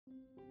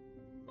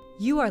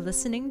You are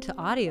listening to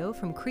audio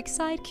from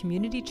Creekside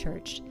Community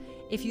Church.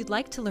 If you'd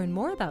like to learn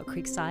more about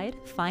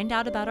Creekside, find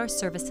out about our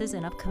services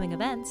and upcoming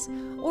events,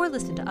 or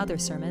listen to other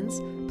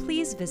sermons,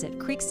 please visit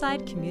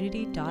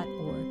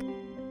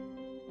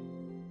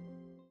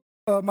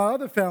creeksidecommunity.org. My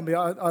other family,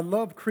 I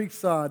love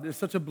Creekside. It's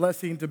such a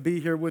blessing to be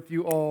here with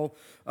you all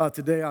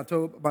today. I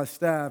told my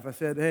staff, I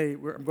said, hey,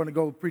 I'm going to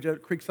go preach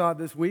at Creekside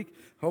this week.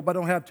 Hope I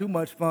don't have too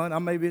much fun. I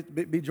may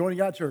be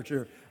joining our church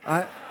here.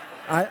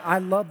 I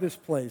love this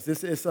place.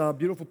 It's a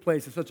beautiful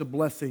place. It's such a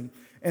blessing.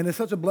 And it's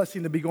such a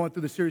blessing to be going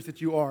through the series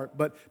that you are.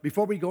 But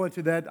before we go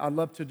into that, I'd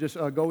love to just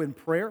go in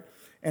prayer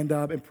and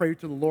pray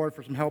to the Lord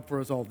for some help for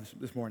us all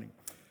this morning.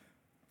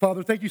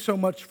 Father, thank you so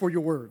much for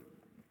your word.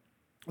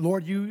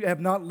 Lord, you have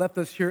not left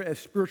us here as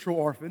spiritual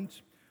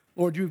orphans.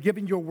 Lord, you've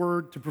given your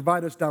word to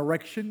provide us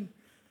direction,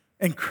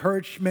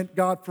 encouragement,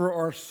 God, for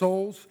our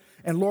souls.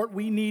 And Lord,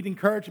 we need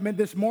encouragement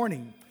this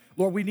morning.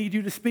 Lord, we need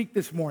you to speak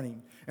this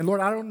morning. And Lord,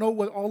 I don't know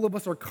what all of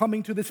us are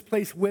coming to this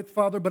place with,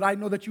 Father, but I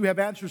know that you have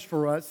answers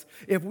for us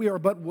if we are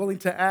but willing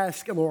to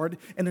ask, Lord,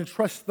 and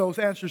entrust those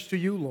answers to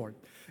you, Lord.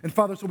 And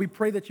Father, so we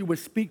pray that you would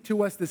speak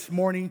to us this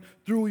morning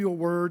through your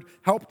word.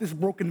 Help this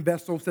broken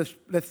vessel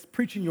that's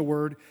preaching your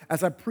word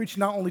as I preach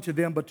not only to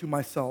them, but to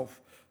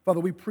myself. Father,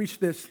 we preach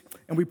this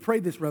and we pray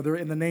this, rather,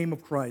 in the name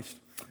of Christ.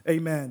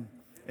 Amen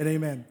and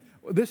amen.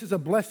 This is a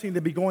blessing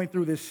to be going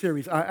through this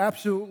series. I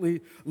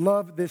absolutely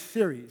love this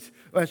series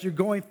as you're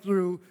going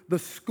through the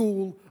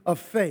school of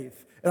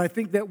faith. And I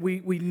think that we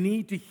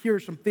need to hear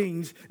some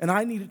things, and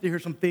I needed to hear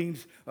some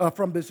things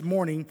from this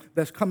morning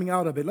that's coming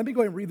out of it. Let me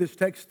go ahead and read this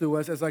text to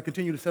us as I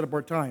continue to set up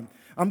our time.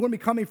 I'm going to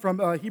be coming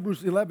from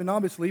Hebrews 11,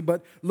 obviously,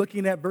 but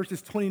looking at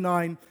verses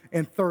 29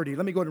 and 30.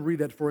 Let me go ahead and read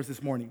that for us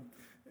this morning.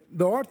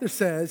 The author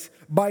says,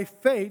 by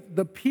faith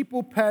the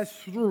people passed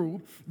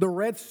through the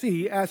Red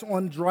Sea as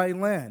on dry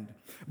land.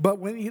 But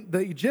when the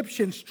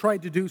Egyptians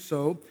tried to do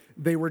so,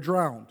 they were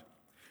drowned.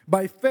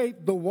 By faith,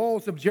 the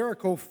walls of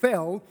Jericho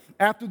fell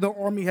after the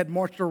army had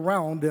marched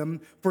around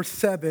them for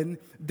 7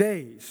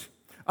 days.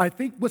 I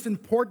think what's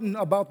important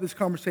about this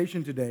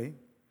conversation today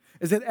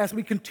is that as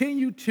we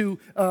continue to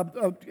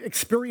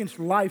experience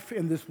life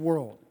in this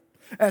world,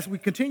 as we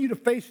continue to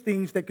face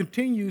things that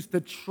continues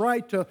to try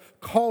to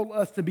call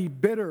us to be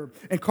bitter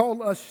and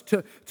call us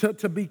to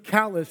be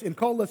callous and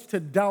call us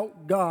to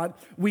doubt God,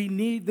 we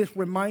need this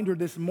reminder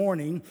this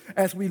morning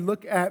as we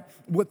look at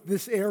what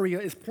this area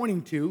is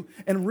pointing to.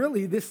 And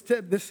really, this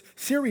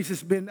series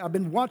I've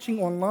been watching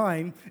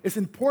online. It's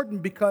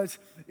important because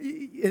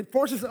it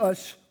forces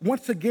us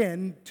once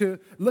again to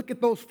look at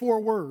those 4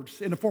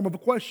 words in the form of a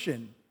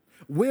question.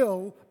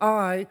 Will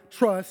I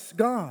trust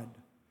God?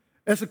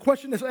 As a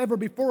question that's ever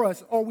before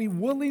us, are we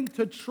willing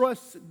to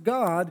trust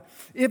God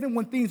even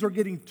when things are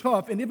getting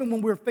tough and even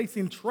when we're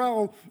facing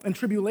trial and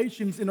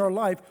tribulations in our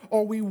life?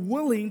 Are we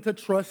willing to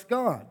trust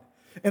God?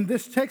 And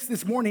this text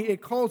this morning,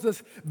 it calls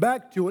us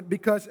back to it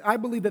because I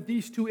believe that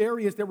these 2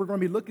 areas that we're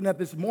going to be looking at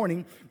this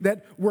morning,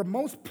 that we're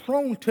most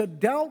prone to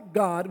doubt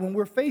God when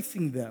we're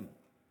facing them.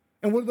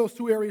 And what are those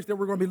 2 areas that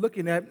we're going to be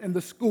looking at in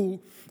the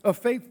school of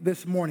faith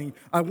this morning?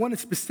 I want to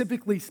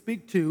specifically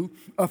speak to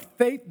a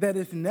faith that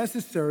is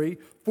necessary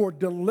for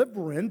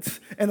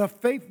deliverance and a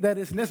faith that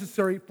is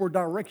necessary for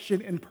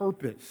direction and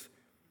purpose.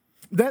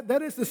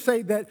 That is to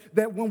say that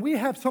when we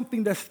have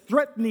something that's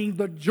threatening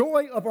the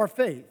joy of our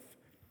faith,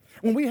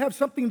 when we have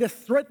something that's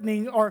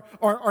threatening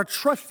our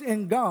trust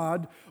in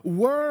God,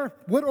 what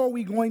are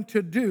we going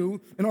to do?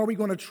 And are we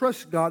going to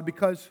trust God?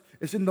 Because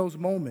it's in those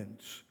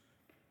moments,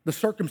 the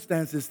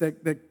circumstances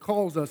that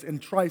calls us and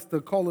tries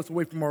to call us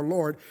away from our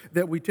Lord,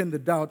 that we tend to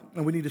doubt,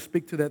 and we need to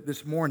speak to that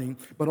this morning,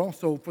 but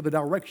also for the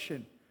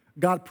direction.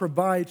 God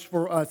provides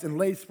for us and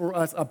lays for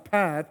us a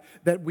path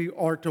that we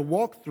are to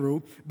walk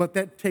through, but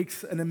that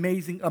takes an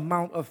amazing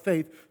amount of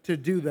faith to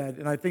do that,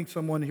 and I think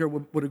someone here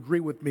would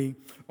agree with me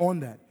on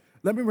that.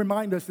 Let me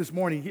remind us this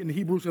morning in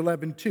Hebrews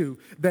 11:2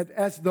 that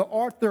as the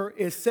author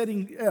is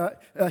setting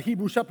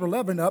Hebrews chapter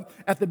 11 up,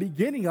 at the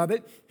beginning of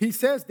it, he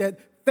says that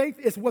faith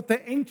is what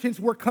the ancients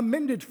were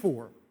commended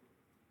for.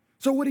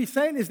 So what he's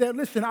saying is that,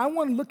 listen, I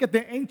want to look at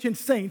the ancient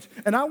saints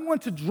and I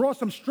want to draw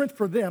some strength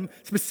for them,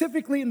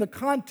 specifically in the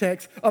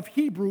context of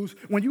Hebrews,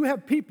 when you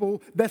have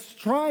people that's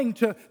trying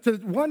to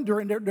wonder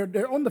and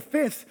they're on the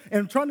fence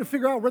and trying to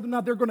figure out whether or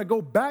not they're going to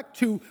go back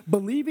to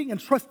believing and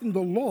trusting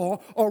the law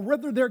or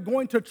whether they're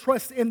going to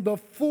trust in the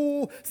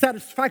full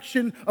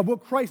satisfaction of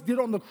what Christ did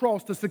on the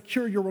cross to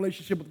secure your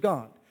relationship with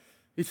God.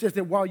 He says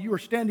that while you are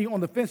standing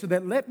on the fence of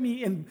that, let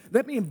me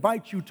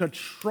invite you to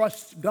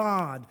trust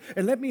God.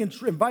 And let me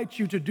invite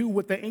you to do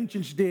what the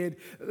ancients did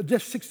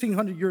just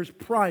 1,600 years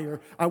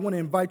prior. I want to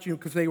invite you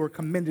because they were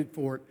commended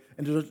for it.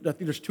 And I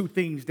think there's 2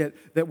 things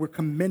that we're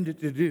commended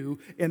to do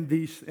in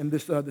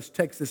this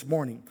text this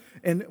morning.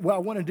 And what I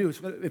want to do is,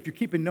 if you're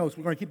keeping notes,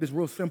 we're going to keep this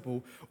real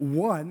simple.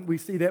 1, we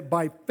see that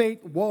by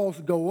faith walls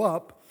go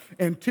up.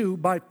 And 2,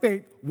 by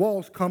faith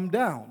walls come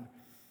down.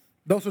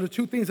 Those are the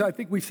 2 things I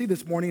think we see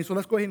this morning. So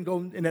let's go ahead and go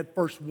in that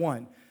first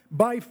one.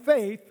 By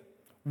faith,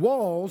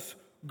 walls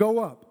go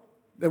up.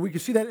 We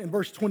can see that in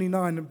verse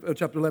 29 of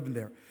chapter 11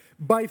 there.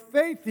 By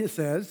faith, it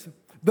says,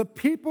 the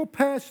people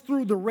passed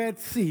through the Red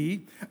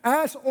Sea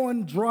as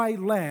on dry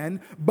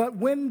land, but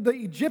when the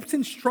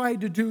Egyptians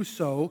tried to do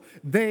so,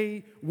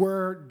 they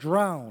were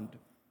drowned.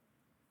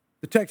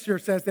 The text here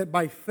says that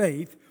by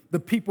faith, the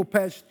people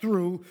passed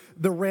through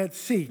the Red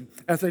Sea.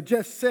 As I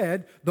just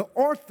said, the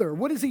author,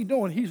 what is he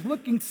doing? He's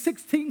looking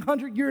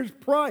 1,600 years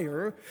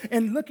prior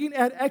and looking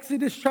at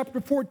Exodus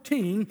chapter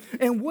 14.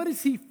 And what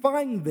does he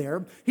find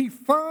there? He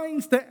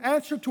finds the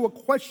answer to a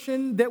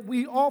question that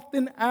we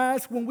often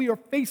ask when we are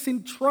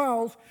facing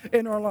trials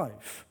in our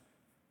life.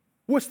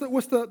 What's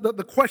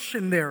the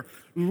question there?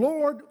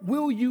 Lord,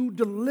 will you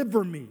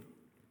deliver me?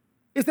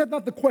 Is that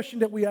not the question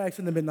that we ask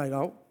in the midnight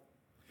hour?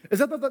 Is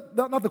that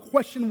not the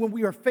question when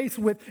we are faced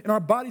with, and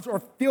our bodies are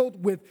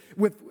filled with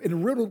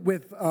and riddled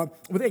with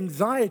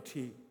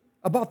anxiety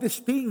about this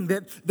thing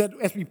that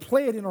as we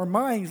play it in our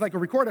minds like a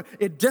recorder,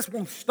 it just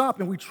won't stop,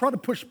 and we try to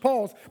push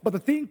pause, but the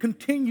thing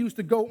continues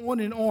to go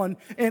on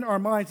in our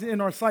minds and in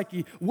our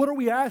psyche. What are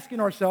we asking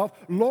ourselves?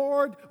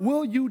 Lord,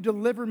 will you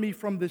deliver me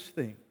from this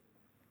thing?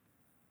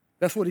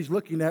 That's what he's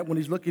looking at when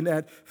he's looking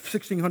at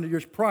 1,600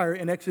 years prior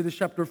in Exodus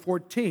chapter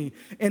 14.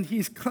 And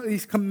he's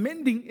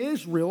commending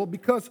Israel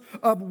because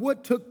of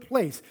what took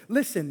place.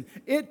 Listen,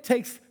 it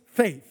takes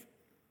faith.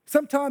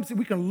 Sometimes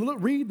we can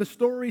read the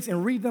stories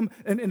and read them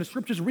in the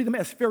scriptures, read them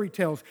as fairy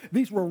tales.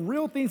 These were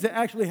real things that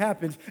actually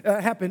happened.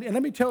 And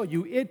let me tell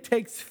you, it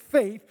takes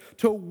faith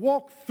to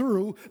walk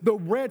through the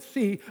Red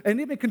Sea and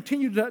even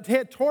continue to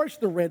head towards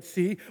the Red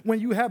Sea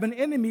when you have an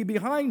enemy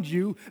behind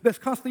you that's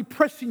constantly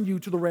pressing you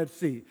to the Red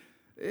Sea.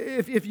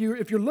 If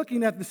you're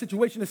looking at the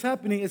situation that's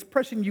happening, it's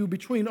pressing you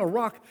between a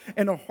rock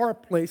and a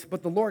hard place,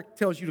 but the Lord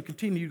tells you to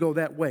continue to go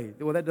that way.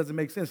 Well, that doesn't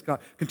make sense,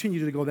 God.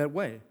 Continue to go that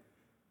way.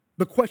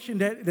 The question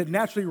that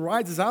naturally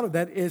rises out of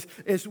that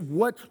is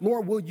what,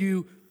 Lord, will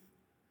you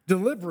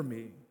deliver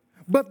me?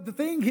 But the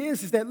thing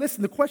is that,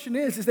 listen, the question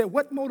is that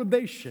what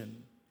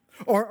motivation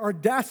or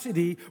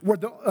audacity were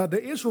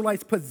the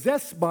Israelites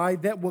possessed by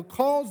that will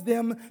cause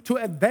them to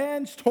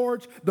advance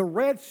towards the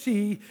Red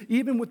Sea,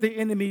 even with the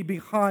enemy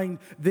behind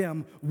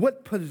them?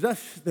 What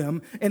possessed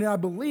them? And I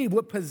believe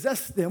what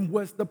possessed them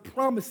was the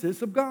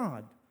promises of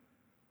God.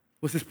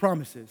 Was his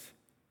promises,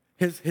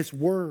 his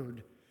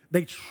word.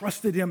 They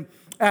trusted him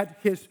at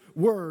his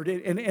word,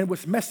 and it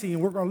was messy,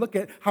 and we're going to look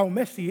at how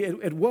messy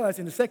it was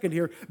in a second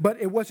here, but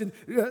it wasn't,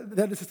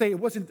 that is to say, it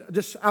wasn't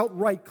just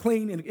outright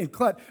clean and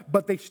cut,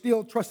 but they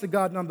still trusted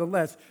God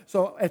nonetheless.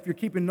 So if you're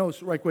keeping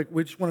notes right quick,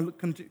 we just want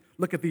to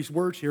look at these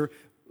words here.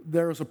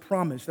 There is a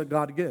promise that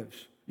God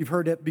gives. You've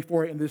heard that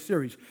before in this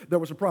series. There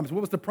was a promise.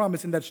 What was the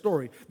promise in that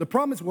story? The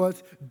promise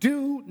was,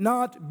 do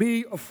not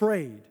be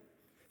afraid.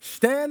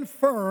 Stand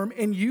firm,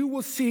 and you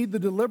will see the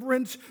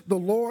deliverance the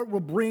Lord will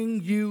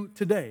bring you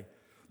today.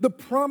 The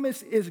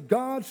promise is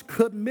God's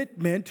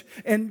commitment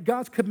and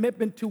God's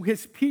commitment to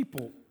his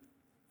people.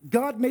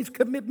 God makes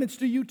commitments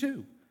to you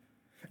too.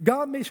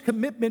 God makes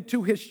commitment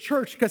to his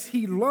church because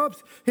he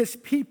loves his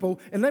people.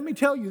 And let me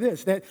tell you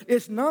this, that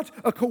it's not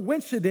a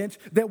coincidence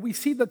that we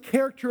see the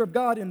character of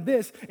God in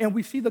this, and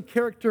we see the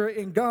character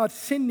in God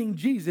sending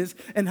Jesus.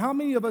 And how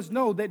many of us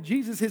know that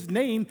Jesus, his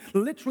name,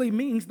 literally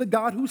means the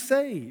God who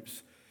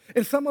saves?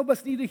 And some of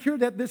us need to hear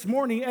that this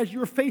morning as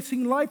you're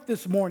facing life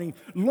this morning.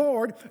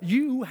 Lord,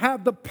 you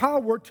have the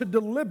power to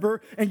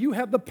deliver, and you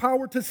have the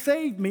power to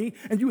save me,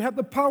 and you have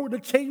the power to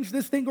change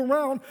this thing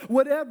around,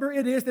 whatever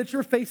it is that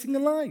you're facing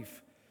in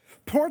life.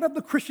 Part of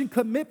the Christian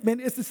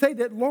commitment is to say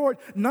that, Lord,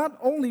 not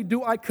only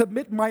do I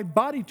commit my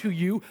body to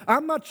you,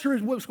 I'm not sure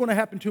what's going to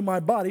happen to my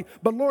body,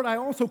 but Lord, I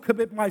also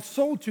commit my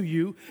soul to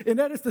you. And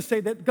that is to say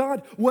that,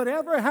 God,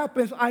 whatever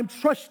happens, I'm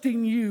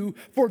trusting you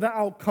for the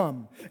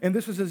outcome. And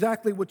this is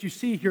exactly what you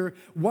see here.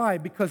 Why?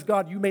 Because,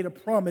 God, you made a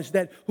promise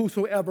that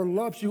whosoever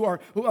loves you,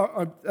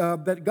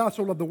 that God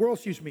so loved the world,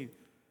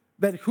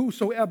 that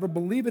whosoever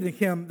believeth in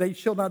him, they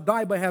shall not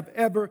die but have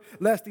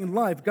everlasting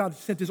life. God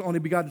sent his only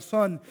begotten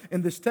Son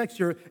in this text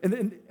here,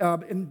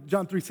 in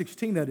John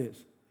 3:16, that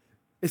is.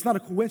 It's not a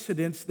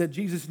coincidence that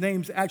Jesus'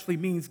 name actually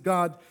means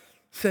God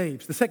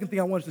saves. The second thing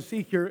I want us to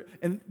see here,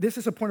 and this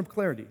is a point of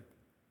clarity.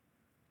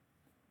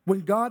 When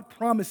God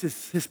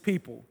promises his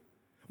people,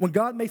 when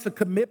God makes a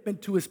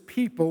commitment to his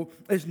people,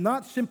 it's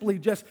not simply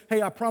just,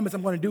 hey, I promise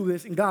I'm going to do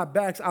this, and God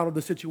backs out of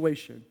the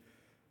situation.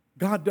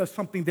 God does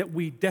something that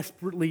we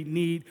desperately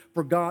need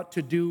for God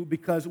to do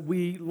because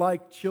we,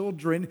 like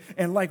children,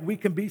 and like we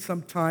can be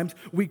sometimes,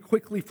 we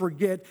quickly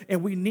forget,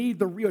 and we need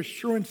the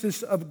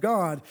reassurances of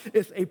God.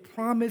 It's a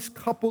promise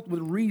coupled with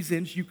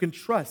reasons you can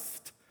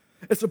trust.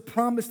 It's a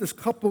promise that's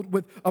coupled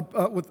with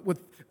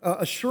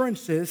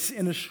assurances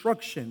and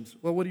instructions.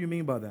 Well, what do you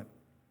mean by that?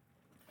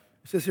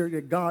 It says here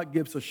that God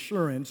gives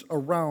assurance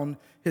around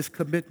his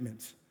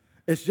commitments.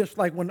 It's just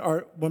like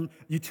when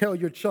you tell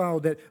your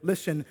child that,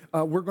 listen,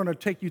 we're going to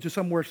take you to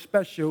somewhere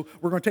special.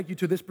 We're going to take you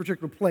to this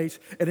particular place.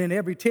 And then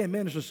every 10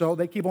 minutes or so,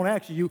 they keep on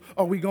asking you,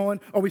 are we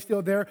going? Are we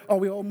still there? Are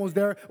we almost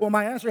there? Well,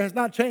 my answer has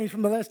not changed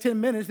from the last 10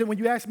 minutes than when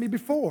you asked me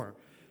before.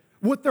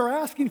 What they're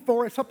asking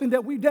for is something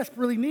that we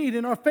desperately need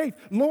in our faith.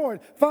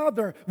 Lord,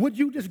 Father, would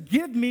you just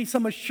give me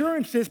some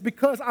assurances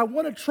because I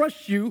want to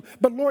trust you,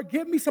 but Lord,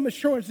 give me some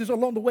assurances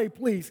along the way,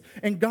 please.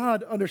 And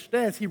God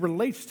understands. He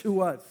relates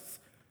to us.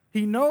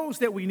 He knows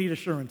that we need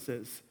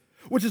assurances,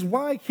 which is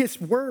why his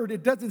word,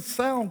 it doesn't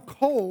sound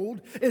cold.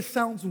 It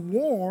sounds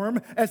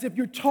warm, as if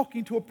you're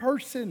talking to a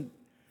person.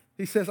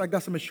 He says, I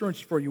got some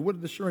assurances for you. What are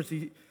the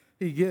assurances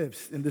he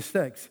gives in this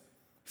text?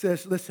 He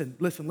says, listen.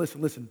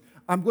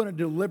 I'm going to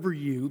deliver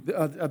you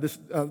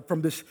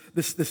from this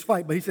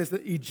fight. But he says,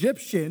 the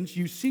Egyptians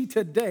you see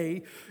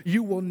today,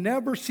 you will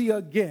never see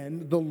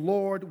again. The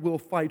Lord will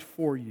fight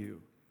for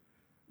you.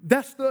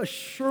 That's the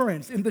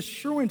assurance. And the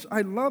assurance,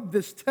 I love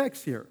this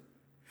text here.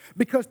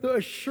 Because the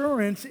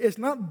assurance is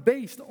not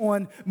based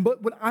on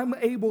what I'm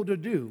able to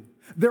do.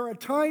 There are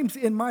times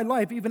in my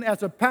life, even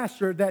as a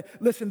pastor, that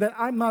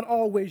I'm not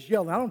always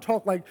yelling. I don't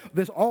talk like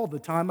this all the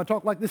time. I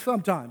talk like this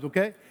sometimes,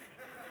 okay?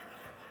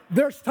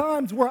 There's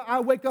times where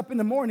I wake up in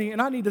the morning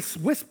and I need to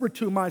whisper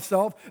to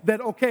myself that,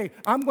 okay,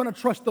 I'm going to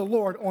trust the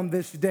Lord on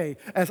this day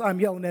as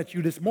I'm yelling at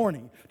you this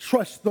morning.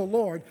 Trust the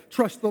Lord,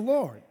 trust the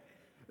Lord.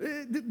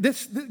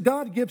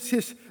 God gives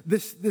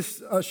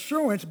this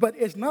assurance, but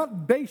it's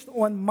not based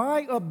on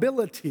my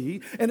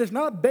ability, and it's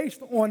not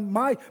based on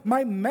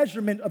my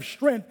measurement of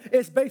strength.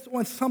 It's based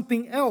on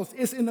something else.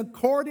 It's in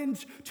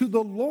accordance to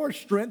the Lord's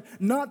strength,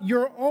 not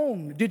your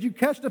own. Did you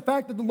catch the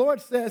fact that the Lord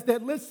says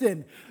that,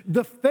 listen,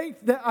 the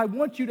faith that I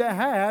want you to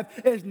have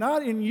is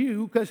not in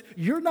you, because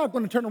you're not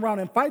going to turn around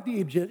and fight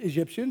the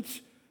Egyptians.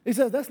 He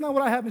says, that's not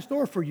what I have in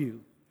store for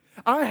you.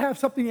 I have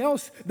something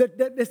else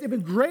that's even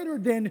greater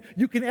than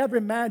you can ever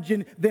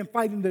imagine than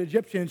fighting the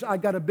Egyptians. I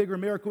got a bigger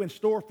miracle in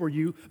store for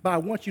you, but I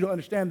want you to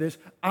understand this.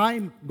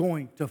 I'm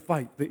going to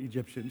fight the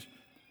Egyptians.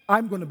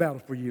 I'm going to battle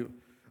for you.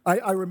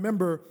 I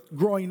remember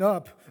growing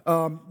up,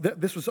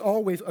 this was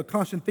always a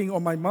constant thing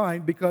on my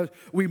mind because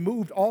we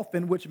moved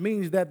often, which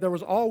means that there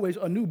was always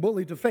a new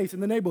bully to face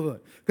in the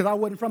neighborhood because I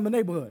wasn't from the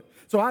neighborhood.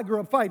 So I grew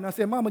up fighting. I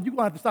said, Mama, you're going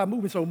to have to stop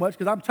moving so much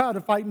because I'm tired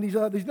of fighting these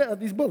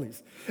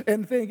bullies.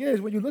 And the thing is,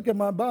 when you look at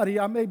my body,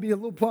 I may be a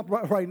little plump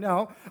right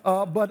now,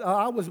 but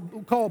I was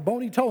called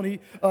Bony Tony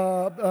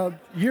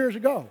years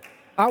ago.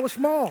 I was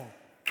small.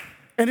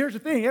 And here's the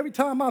thing, every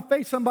time I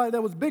faced somebody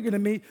that was bigger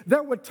than me,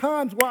 there were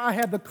times where I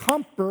had the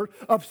comfort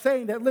of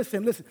saying that,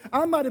 listen,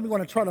 I'm not even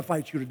going to try to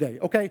fight you today,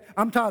 okay?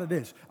 I'm tired of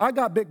this. I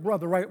got big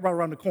brother right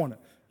around the corner,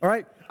 all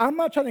right? I'm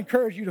not trying to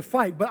encourage you to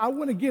fight, but I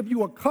want to give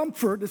you a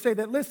comfort to say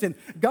that, listen,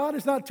 God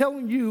is not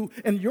telling you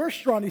in your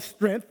strongest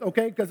strength,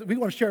 okay, because we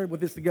want to share it with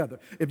this together.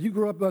 If you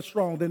grew up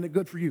strong, then it's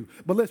good for you.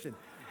 But listen,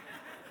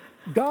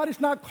 God is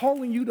not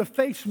calling you to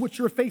face what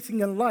you're facing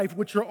in life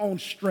with your own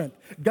strength.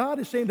 God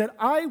is saying that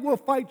I will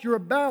fight your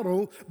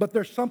battle, but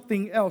there's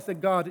something else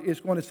that God is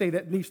going to say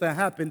that needs to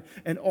happen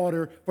in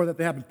order for that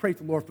to happen. Praise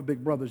the Lord for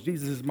big brothers.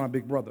 Jesus is my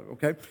big brother,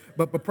 okay?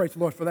 But praise the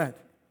Lord for that.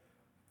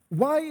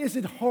 Why is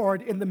it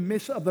hard in the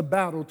midst of the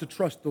battle to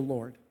trust the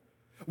Lord?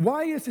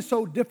 Why is it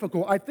so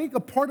difficult? I think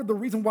a part of the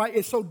reason why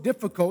it's so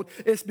difficult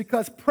is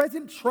because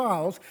present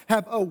trials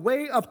have a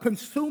way of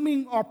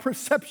consuming our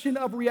perception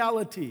of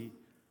reality.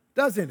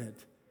 Doesn't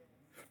it?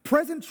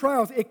 Present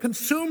trials, it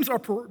consumes our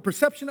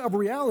perception of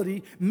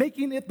reality,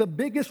 making it the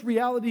biggest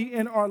reality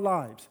in our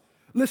lives.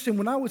 Listen,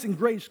 when I was in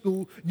grade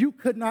school, you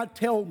could not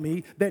tell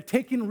me that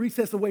taking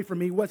recess away from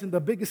me wasn't the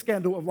biggest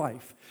scandal of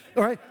life.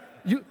 All right?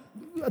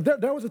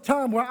 There was a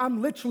time where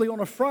I'm literally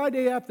on a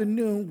Friday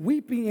afternoon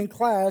weeping in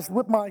class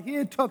with my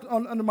head tucked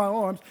under my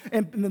arms,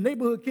 and the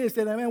neighborhood kids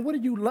said, man, what are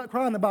you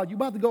crying about? You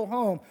about to go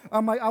home?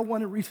 I'm like, I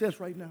want a recess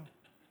right now.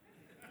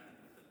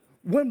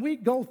 When we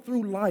go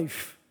through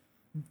life,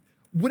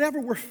 whatever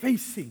we're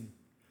facing,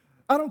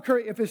 I don't care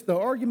if it's the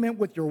argument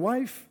with your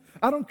wife.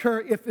 I don't care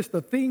if it's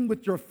the thing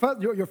with your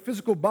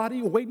physical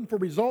body waiting for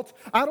results.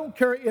 I don't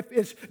care if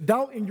it's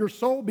doubt in your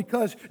soul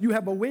because you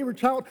have a wayward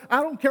child.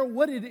 I don't care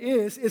what it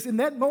is. It's in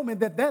that moment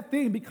that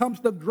thing becomes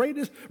the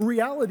greatest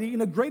reality and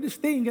the greatest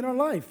thing in our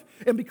life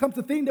and becomes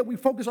the thing that we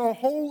focus our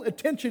whole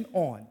attention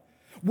on.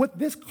 What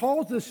this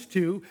calls us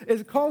to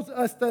is it calls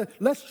us to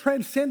let's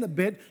transcend a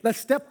bit, let's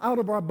step out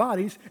of our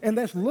bodies, and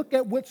let's look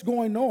at what's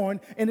going on,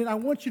 and then I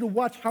want you to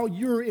watch how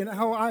you're and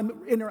how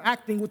I'm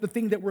interacting with the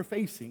thing that we're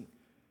facing.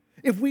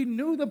 If we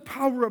knew the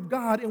power of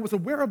God and was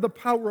aware of the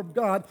power of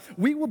God,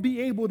 we would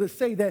be able to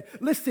say that,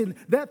 listen,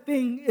 that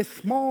thing is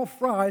small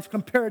fries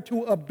compared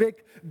to a big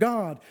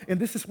God. And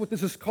this is what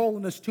this is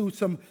calling us to,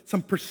 some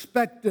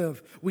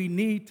perspective. We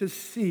need to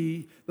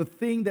see the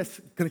thing that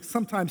can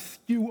sometimes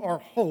skew our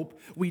hope.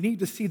 We need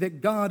to see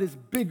that God is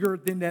bigger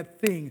than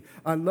that thing.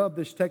 I love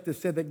this text that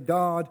said that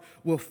God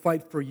will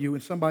fight for you,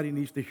 and somebody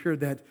needs to hear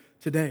that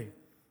today,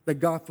 that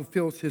God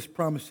fulfills his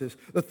promises.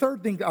 The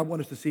third thing I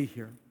want us to see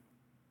here,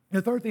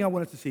 the third thing I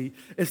want us to see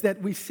is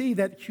that we see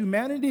that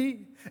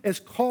humanity is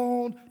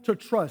called to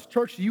trust.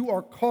 Church, you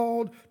are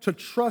called to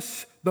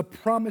trust the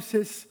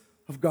promises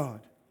of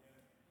God.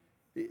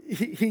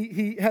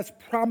 He has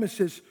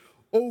promises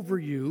over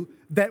you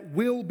that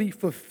will be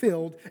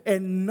fulfilled,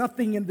 and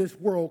nothing in this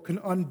world can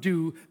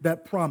undo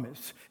that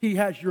promise. He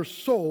has your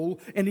soul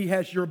and he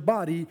has your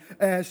body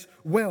as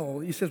well.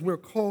 He says we're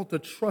called to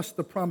trust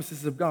the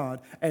promises of God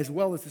as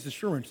well as his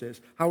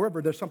assurances.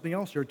 However, there's something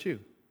else here too.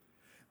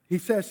 He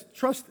says,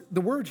 trust,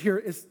 the word here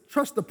is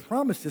trust the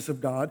promises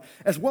of God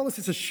as well as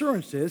his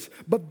assurances,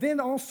 but then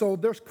also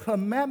there's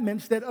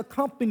commandments that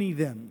accompany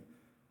them.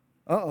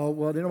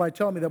 Well, did nobody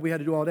tell me that we had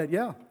to do all that?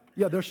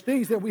 Yeah, there's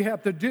things that we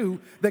have to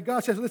do that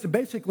God says, listen,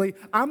 basically,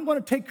 I'm going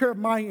to take care of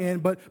my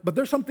end, but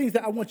there's some things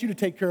that I want you to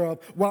take care of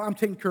while I'm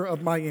taking care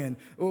of my end.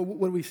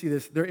 What do we see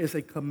this? There is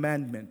a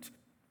commandment.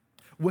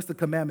 What's the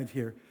commandment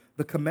here?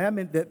 The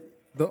commandment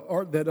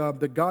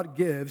that God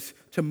gives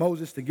to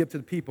Moses to give to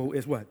the people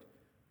is what?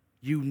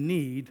 You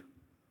need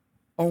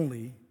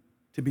only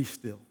to be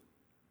still.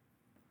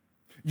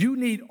 You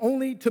need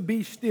only to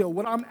be still.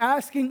 What I'm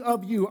asking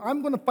of you,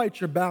 I'm going to fight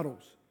your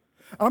battles.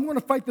 I'm going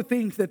to fight the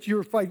things that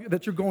you're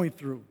going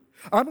through.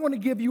 I'm going to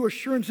give you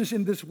assurances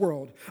in this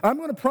world. I'm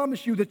going to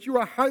promise you that you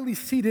are highly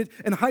seated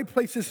in high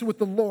places with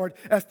the Lord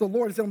as the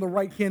Lord is on the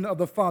right hand of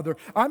the Father.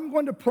 I'm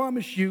going to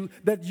promise you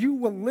that you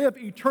will live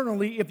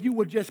eternally if you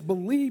would just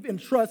believe and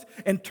trust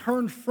and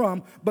turn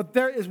from. But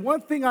there is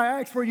one thing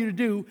I ask for you to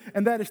do,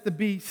 and that is to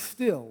be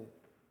still.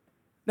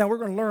 Now, we're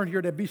going to learn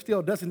here that be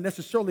still doesn't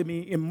necessarily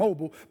mean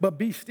immobile, but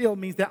be still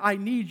means that I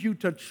need you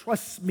to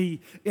trust me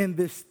in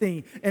this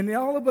thing. And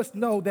all of us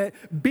know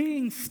that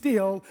being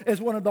still is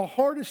one of the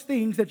hardest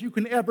things that you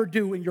can ever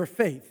do in your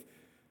faith.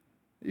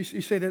 You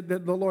say that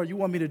the Lord, you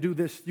want me to do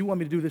this? You want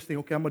me to do this thing?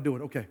 Okay, I'm going to do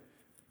it.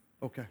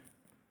 Okay.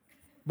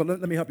 But let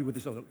me help you with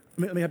this.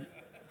 Let me help you.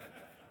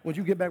 Would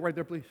you get back right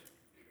there, please?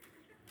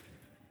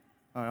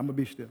 All right, I'm going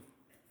to be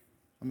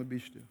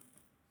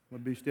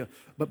still.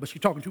 But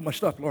she's talking too much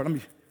stuff,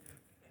 Lord.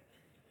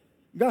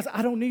 Guys,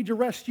 I don't need to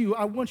rescue.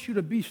 I want you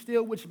to be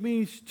still, which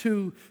means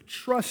to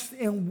trust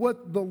in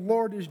what the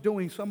Lord is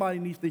doing. Somebody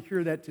needs to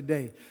hear that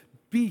today.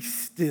 Be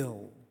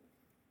still.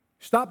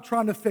 Stop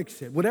trying to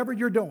fix it. Whatever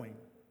you're doing,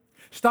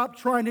 stop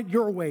trying it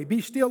your way.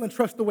 Be still and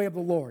trust the way of the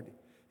Lord.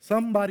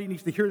 Somebody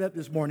needs to hear that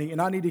this morning,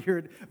 and I need to hear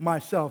it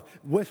myself.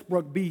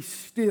 Westbrook, be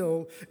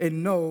still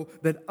and know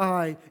that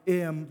I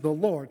am the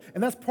Lord.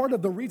 And that's part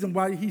of the reason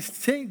why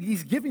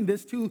he's giving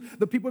this to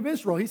the people of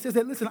Israel. He says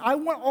that, listen, I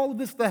want all of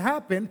this to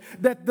happen,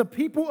 that the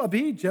people of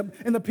Egypt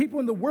and the people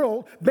in the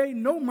world may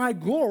know my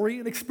glory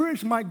and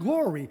experience my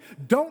glory.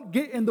 Don't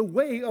get in the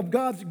way of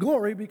God's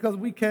glory because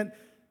we can't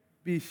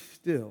be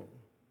still.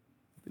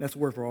 That's a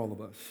word for all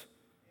of us.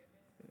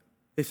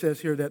 It says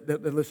here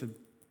that listen,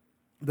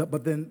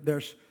 but then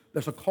there's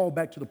a call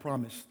back to the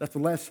promise. That's the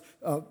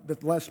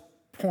last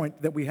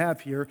point that we have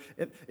here.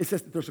 It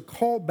says that there's a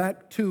call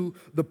back to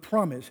the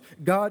promise.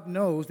 God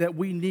knows that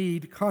we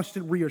need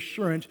constant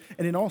reassurance,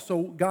 and then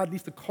also God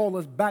needs to call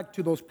us back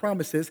to those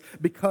promises,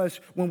 because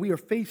when we are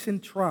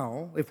facing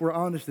trial, if we're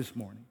honest this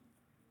morning,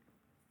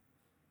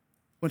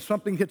 when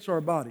something hits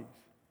our bodies,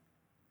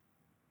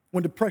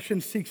 when depression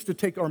seeks to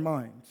take our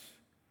minds,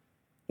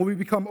 when we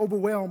become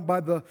overwhelmed by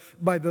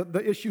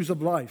the issues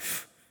of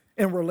life,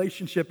 in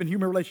relationship, in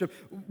human relationship,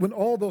 when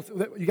all those,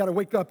 you got to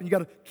wake up and you got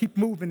to keep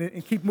moving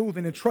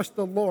and trust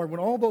the Lord. When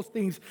all those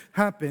things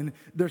happen,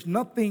 there's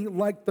nothing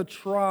like the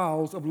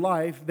trials of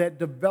life that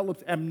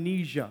develops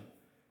amnesia,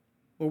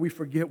 where we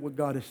forget what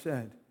God has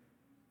said.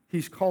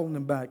 He's calling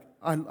them back.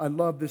 I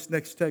love this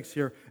next text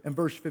here in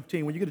verse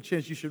 15. When you get a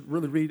chance, you should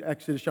really read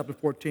Exodus chapter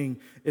 14.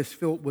 It's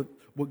filled with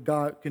what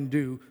God can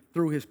do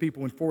through his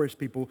people and for his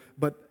people.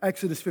 But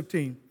Exodus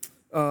 14,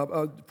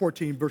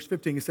 verse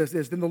 15, it says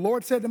this: Then the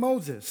Lord said to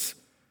Moses,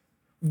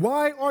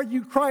 why are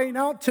you crying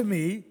out to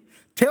me?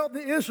 Tell the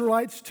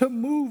Israelites to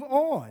move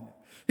on.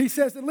 He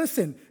says that,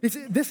 listen,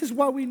 this is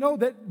why we know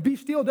that be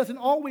still doesn't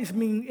always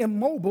mean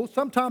immobile.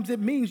 Sometimes it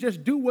means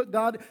just do what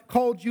God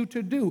called you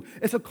to do.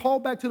 It's a call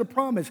back to the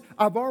promise.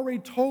 I've already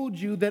told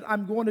you that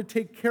I'm going to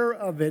take care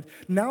of it.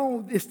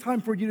 Now it's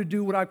time for you to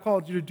do what I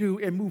called you to do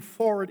and move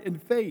forward in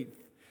faith.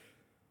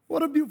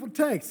 What a beautiful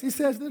text. He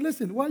says,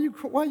 listen, why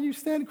are you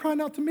standing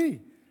crying out to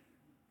me?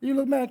 You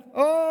look back,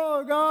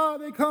 oh,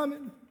 God, they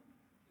coming.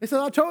 He said,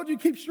 I told you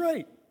to keep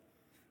straight.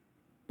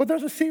 But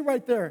there's a C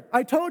right there.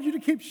 I told you to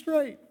keep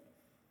straight.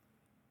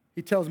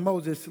 He tells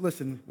Moses,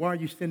 listen, why are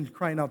you standing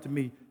crying out to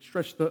me?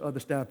 Stretch the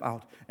staff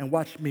out and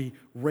watch me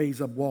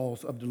raise up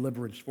walls of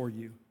deliverance for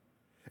you.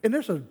 And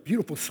there's a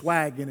beautiful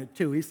swag in it,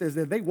 too. He says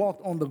that they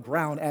walked on the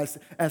ground as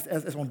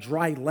on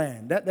dry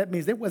land. That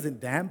means it wasn't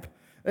damp.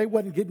 They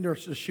wasn't getting their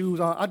shoes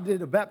on. I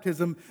did a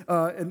baptism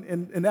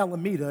in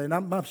Alameda,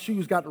 and my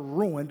shoes got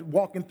ruined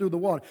walking through the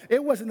water.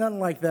 It wasn't nothing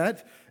like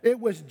that. It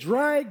was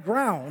dry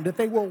ground that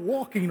they were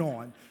walking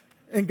on.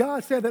 And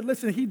God said that,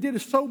 listen, he did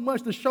it so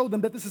much to show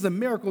them that this is a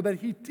miracle that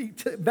he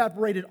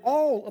evaporated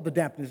all of the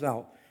dampness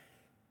out.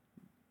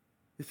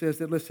 He says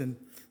that, listen,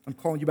 I'm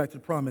calling you back to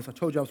the promise. I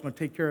told you I was going to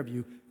take care of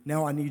you.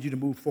 Now I need you to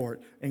move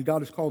forward. And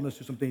God is calling us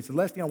to some things. The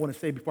last thing I want to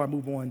say before I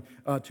move on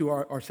to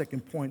our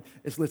second point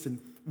is, listen,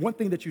 one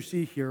thing that you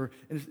see here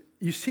is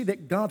you see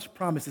that God's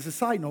promises, a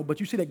side note, but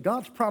you see that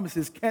God's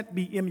promises can't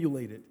be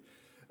emulated.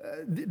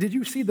 Did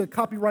you see the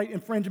copyright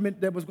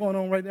infringement that was going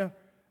on right there?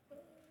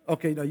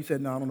 Okay, no, you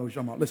said, no, I don't know what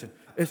you're talking about. Listen,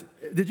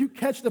 did you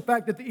catch the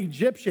fact that the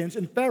Egyptians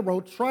and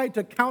Pharaoh tried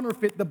to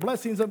counterfeit the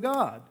blessings of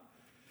God?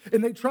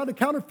 And they tried to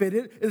counterfeit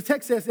it. The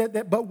text says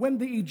but when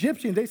the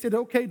Egyptians, they said,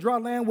 okay, dry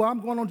land, well,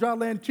 I'm going on dry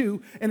land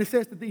too. And it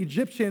says that the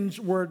Egyptians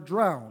were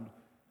drowned.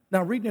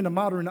 Now, reading in a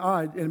modern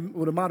eye, and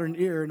with a modern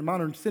ear, and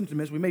modern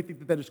sentiments, we may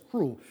think that is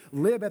cruel.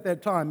 Live at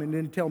that time and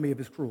then tell me if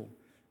it's cruel.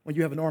 When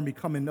you have an army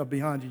coming up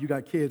behind you, you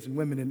got kids and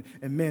women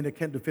and men that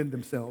can't defend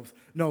themselves.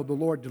 No, the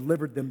Lord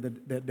delivered them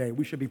that day.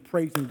 We should be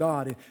praising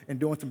God and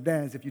doing some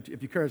dance if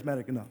you're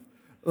charismatic enough.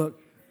 Look,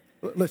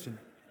 listen,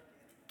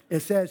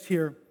 it says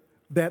here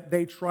that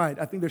they tried.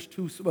 I think there's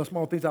two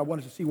small things I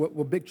wanted to see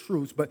were big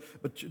truths, but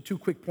two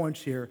quick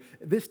points here.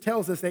 This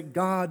tells us that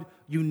God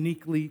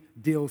uniquely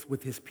deals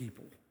with his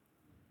people.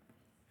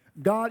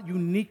 God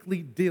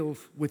uniquely deals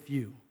with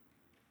you.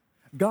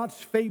 God's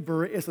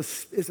favor is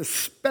a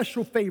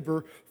special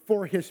favor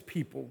for his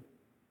people.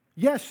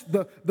 Yes,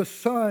 the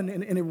sun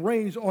and it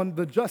rains on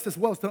the just as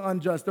well as the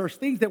unjust. There's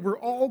things that we're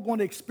all going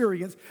to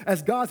experience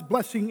as God's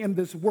blessing in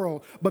this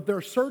world. But there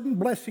are certain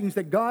blessings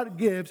that God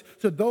gives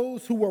to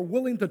those who are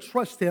willing to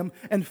trust him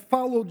and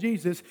follow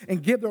Jesus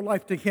and give their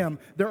life to him.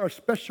 There are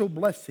special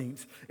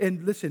blessings.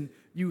 And listen,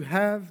 you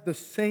have the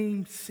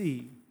same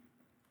seed.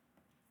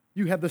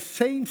 You have the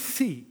same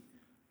seed,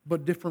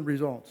 but different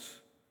results.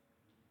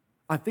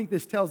 I think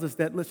this tells us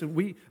that, listen,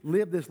 we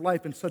live this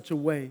life in such a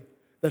way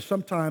that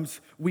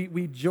sometimes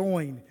we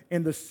join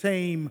in the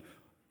same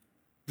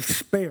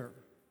despair.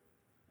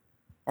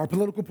 Our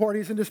political party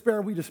is in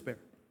despair, we despair.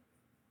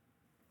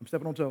 I'm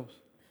stepping on toes.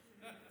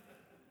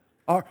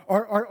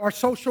 Our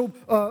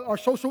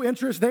social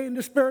interests, they in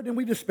despair, then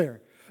we despair.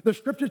 The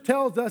scripture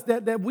tells us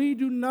that we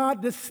do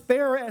not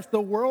despair as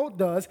the world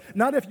does,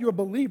 not if you're a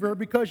believer,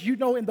 because you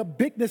know in the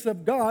bigness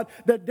of God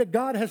that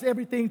God has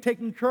everything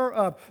taken care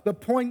of. The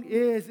point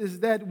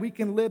is that we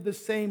can live the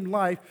same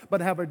life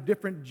but have a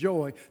different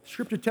joy.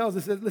 Scripture tells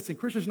us that, listen,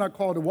 Christians are not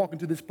called to walk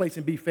into this place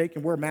and be fake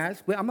and wear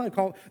masks. I'm not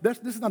called, this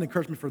is not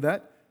encouragement for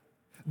that.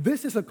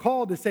 This is a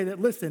call to say that,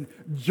 listen,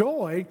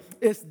 joy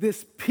is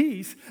this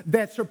peace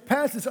that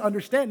surpasses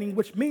understanding,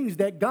 which means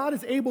that God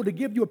is able to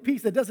give you a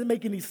peace that doesn't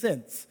make any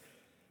sense.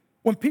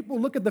 When people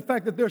look at the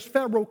fact that there's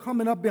Pharaoh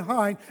coming up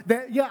behind,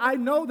 that, yeah, I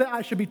know that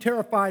I should be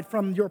terrified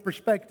from your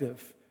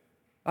perspective.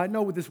 I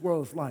know what this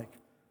world is like,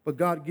 but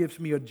God gives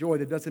me a joy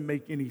that doesn't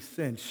make any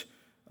sense.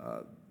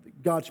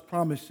 God's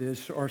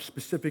promises are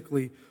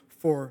specifically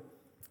for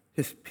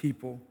his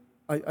people.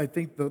 I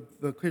think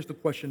here's the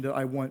question that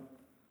I want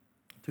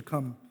to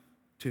come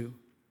to.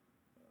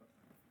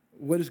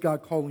 What is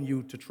God calling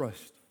you to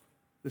trust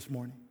this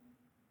morning?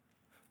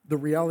 The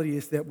reality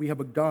is that we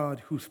have a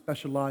God who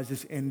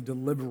specializes in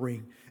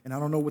delivering. And I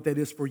don't know what that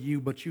is for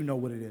you, but you know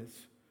what it is.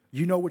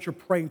 You know what you're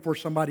praying for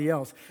somebody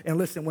else. And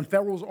listen, when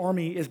Pharaoh's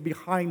army is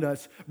behind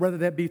us, whether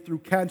that be through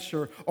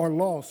cancer or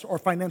loss or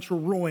financial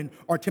ruin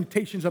or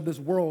temptations of this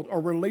world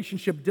or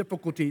relationship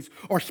difficulties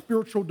or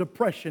spiritual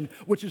depression,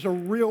 which is a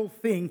real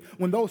thing,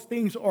 when those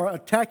things are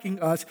attacking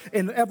us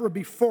and ever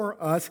before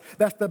us,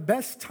 that's the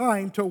best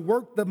time to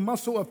work the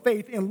muscle of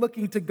faith in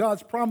looking to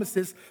God's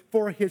promises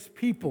for his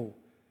people.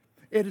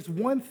 It is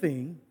one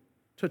thing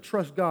to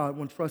trust God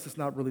when trust is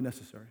not really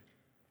necessary.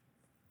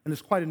 And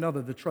it's quite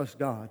another to trust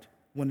God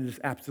when it is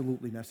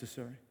absolutely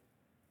necessary.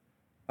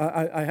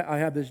 I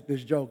have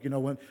this joke,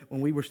 when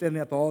we were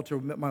standing at the altar,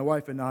 my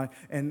wife and I,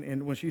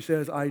 and when she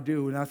says, I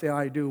do, and I say,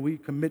 I do, we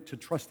commit to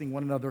trusting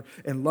one another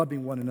and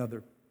loving one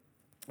another.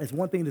 It's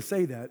one thing to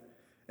say that.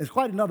 It's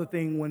quite another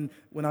thing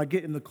when I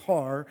get in the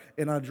car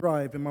and I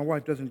drive and my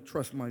wife doesn't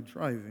trust my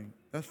driving.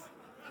 That's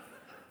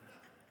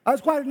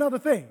quite another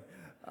thing.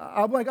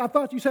 I'm like, I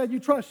thought you said you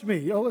trust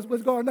me.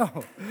 What's going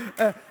on?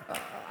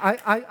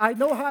 I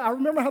know how. I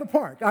remember how to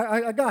park.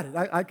 I got it.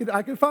 I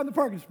could find the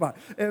parking spot,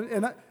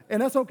 and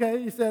that's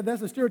okay. He said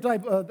that's a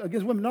stereotype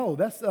against women. No,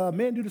 that's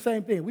men do the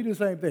same thing. We do the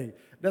same thing.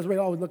 That's why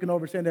always looking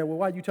over saying that. Well,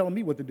 why are you telling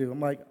me what to do?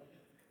 I'm like,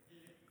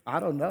 I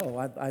don't know.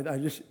 I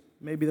just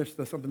maybe there's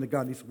something that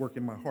God needs to work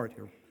in my heart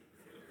here.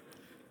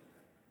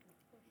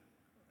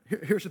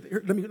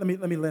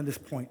 Let me land this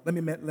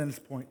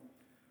point.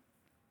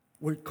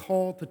 We're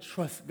called to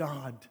trust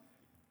God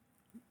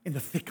in the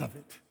thick of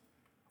it.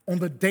 On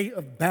the day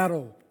of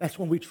battle, that's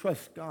when we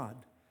trust God.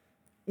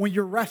 When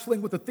you're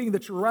wrestling with the thing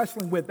that you're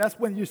wrestling with, that's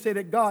when you say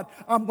to God,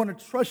 I'm going to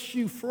trust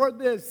you for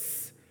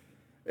this.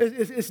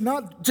 It's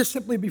not just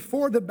simply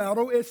before the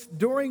battle, it's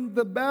during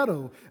the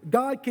battle.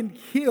 God can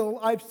heal.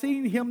 I've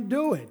seen him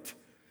do it.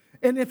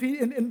 And if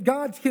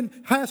God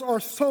has our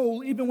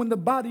soul even when the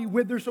body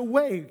withers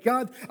away.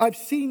 I've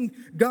seen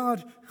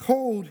God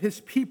hold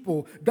his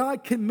people.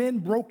 God can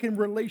mend broken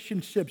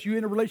relationships. You're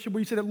in a relationship where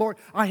you say that, Lord,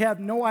 I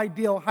have no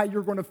idea how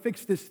you're going to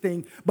fix this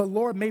thing, but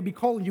Lord may be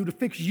calling you to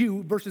fix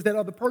you versus that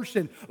other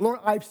person. Lord,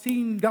 I've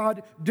seen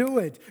God do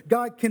it.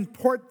 God can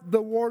part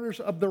the waters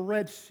of the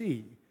Red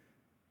Sea.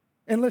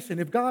 And listen,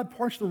 if God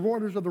parts the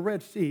waters of the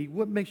Red Sea,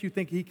 what makes you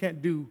think he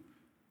can't do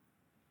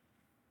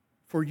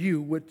for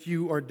you what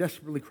you are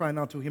desperately crying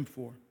out to him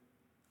for?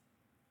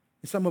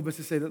 And some of us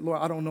say that, Lord,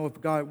 I don't know if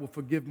God will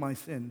forgive my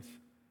sins.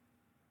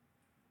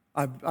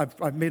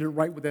 I've made it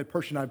right with that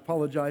person. I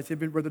apologize,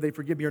 even whether they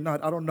forgive me or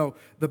not. I don't know.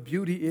 The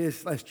beauty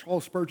is, as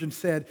Charles Spurgeon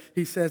said,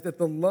 he says that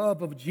the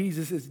love of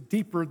Jesus is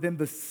deeper than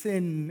the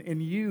sin in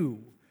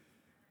you.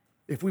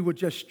 If we would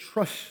just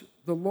trust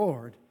the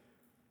Lord.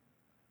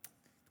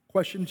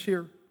 Questions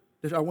here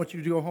that I want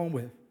you to go home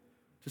with.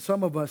 To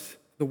some of us,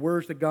 the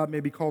words that God may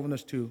be calling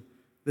us to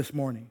this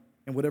morning,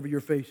 and whatever you're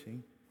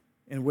facing,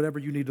 and whatever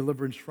you need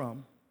deliverance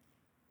from,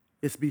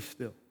 is be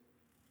still.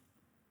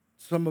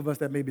 Some of us,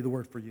 that may be the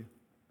word for you.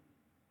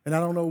 And I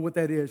don't know what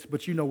that is,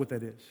 but you know what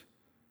that is.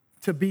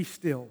 To be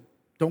still.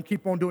 Don't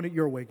keep on doing it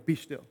your way. Be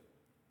still.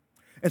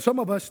 And some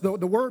of us, the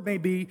word may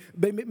be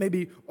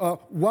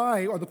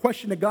why, or the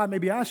question that God may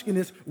be asking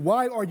is,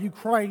 why are you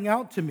crying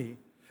out to me?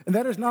 And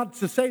that is not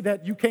to say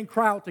that you can't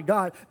cry out to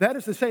God. That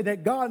is to say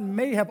that God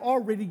may have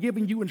already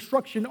given you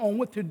instruction on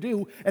what to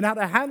do and how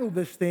to handle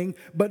this thing,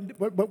 but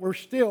we're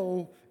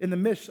still in the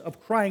midst of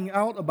crying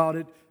out about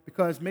it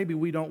because maybe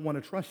we don't want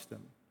to trust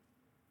Him.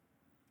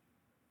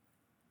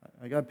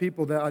 I got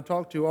people that I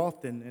talk to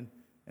often,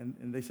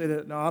 and they say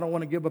that, no, I don't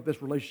want to give up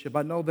this relationship.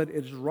 I know that it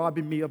is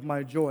robbing me of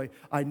my joy.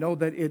 I know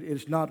that it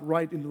is not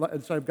right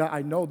inside of God.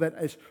 I know that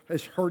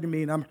it's hurting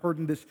me, and I'm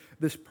hurting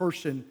this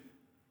person.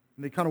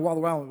 And they kind of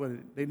wallow around with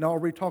it. They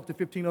already talked to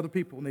 15 other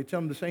people, and they tell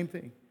them the same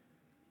thing.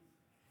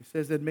 He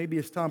says that maybe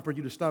it's time for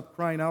you to stop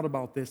crying out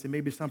about this, and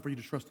maybe it's time for you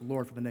to trust the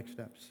Lord for the next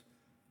steps.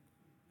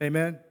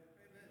 Amen?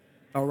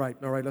 All right,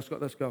 let's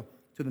go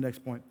to the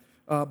next point.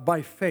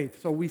 By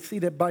faith. So we see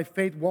that by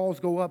faith, walls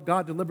go up.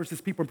 God delivers His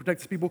people and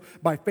protects His people.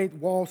 By faith,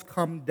 walls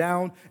come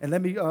down. And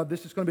let me,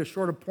 this is going to be a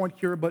shorter point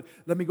here, but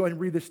let me go ahead and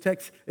read this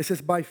text. It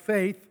says, by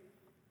faith,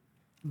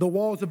 the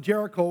walls of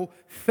Jericho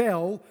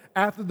fell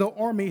after the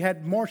army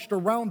had marched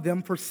around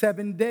them for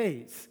 7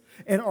 days.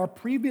 In our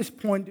previous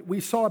point, we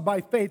saw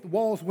by faith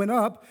walls went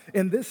up.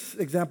 In this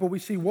example, we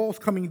see walls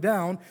coming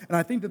down. And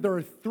I think that there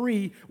are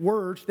 3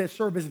 words that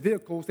serve as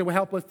vehicles that will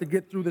help us to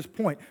get through this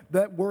point.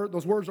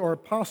 Those words are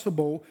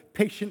possible,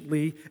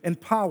 patiently, and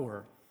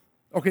power.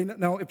 Okay,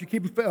 now if you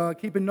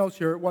keeping notes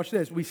here, watch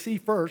this. We see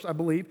first, I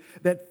believe,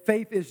 that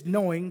faith is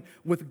knowing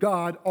with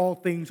God all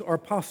things are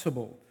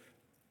possible.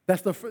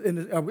 As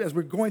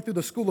we're going through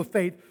the school of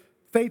faith,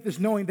 faith is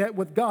knowing that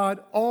with God,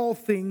 all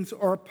things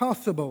are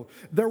possible.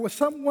 There was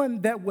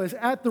someone that was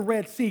at the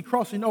Red Sea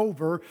crossing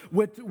over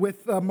with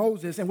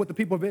Moses and with the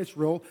people of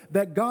Israel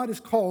that God has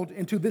called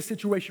into this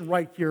situation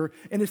right here,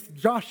 and it's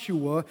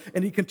Joshua,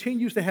 and he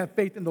continues to have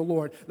faith in the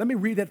Lord. Let me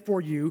read that for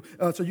you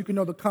so you can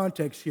know the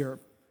context here.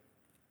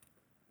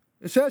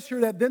 It says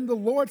here that then the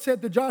Lord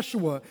said to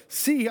Joshua,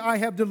 see, I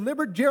have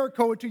delivered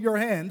Jericho into your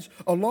hands,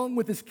 along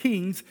with its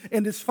kings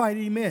and its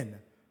fighting men.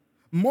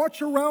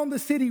 March around the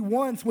city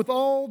once with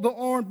all the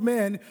armed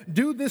men.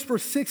 Do this for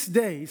 6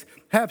 days.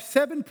 Have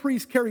 7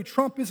 priests carry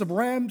trumpets of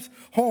ram's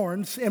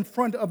horns in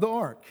front of the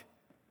ark.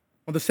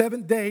 On the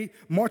 7th day,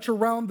 march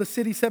around the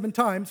city 7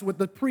 times with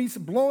the priests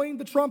blowing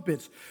the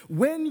trumpets.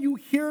 When you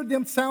hear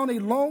them sound a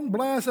long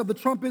blast of the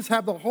trumpets,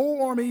 have the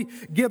whole army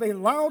give a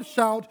loud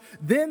shout.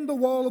 Then the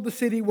wall of the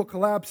city will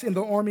collapse and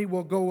the army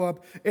will go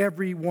up,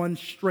 everyone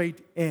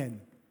straight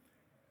in.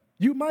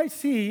 You might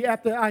see,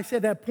 after I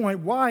said that point,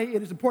 why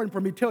it is important for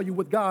me to tell you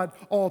with God,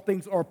 all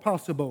things are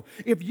possible.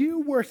 If you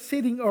were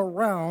sitting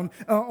around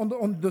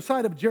on the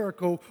side of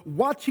Jericho,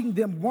 watching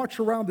them march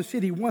around the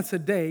city once a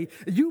day,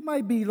 you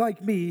might be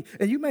like me,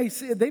 and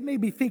they may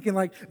be thinking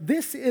like,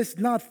 this is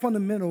not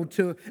fundamental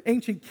to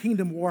ancient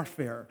kingdom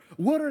warfare.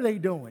 What are they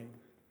doing?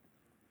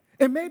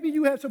 And maybe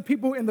you have some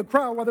people in the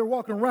crowd while they're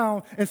walking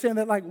around and saying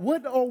that, like,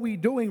 what are we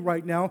doing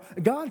right now?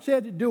 God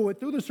said to do it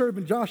through the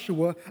servant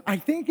Joshua. I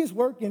think it's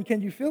working. Can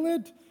you feel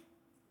it?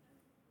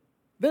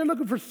 They're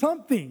looking for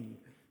something.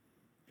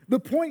 The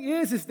point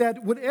is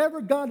that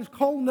whatever God is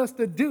calling us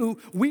to do,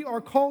 we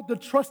are called to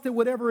trust in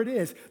whatever it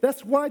is.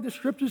 That's why the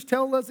scriptures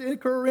tell us in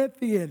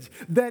Corinthians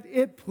that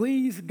it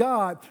pleased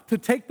God to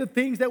take the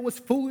things that was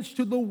foolish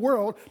to the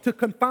world to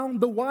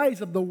confound the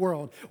wise of the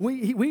world.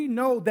 We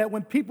know that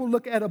when people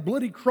look at a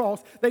bloody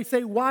cross, they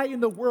say, why in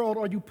the world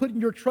are you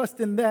putting your trust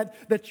in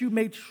that you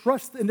may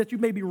trust and that you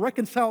may be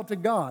reconciled to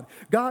God?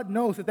 God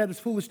knows that is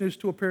foolishness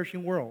to a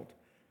perishing world.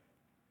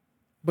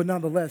 But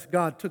nonetheless,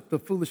 God took the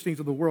foolish things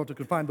of the world to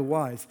confine the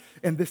wise.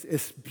 And this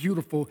is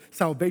beautiful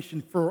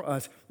salvation for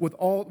us. With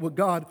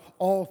God,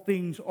 all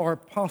things are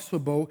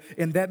possible.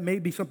 And that may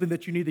be something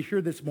that you need to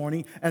hear this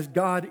morning as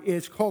God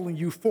is calling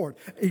you forth.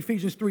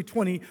 Ephesians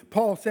 3:20,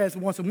 Paul says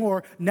once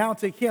more, now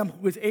to him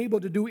who is able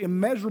to do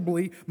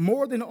immeasurably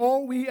more than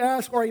all we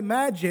ask or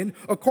imagine,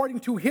 according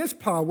to his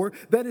power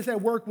that is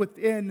at work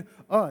within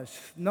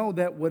us. Know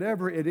that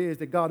whatever it is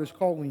that God is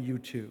calling you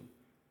to,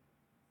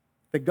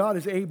 that God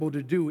is able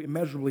to do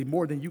immeasurably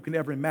more than you can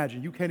ever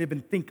imagine. You can't even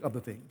think of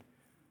the thing.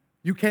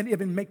 You can't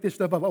even make this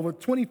stuff up. Over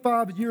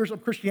 25 years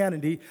of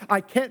Christianity,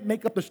 I can't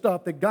make up the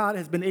stuff that God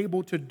has been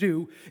able to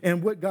do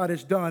and what God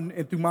has done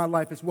and through my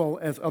life as well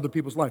as other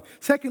people's life.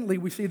 Secondly,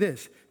 we see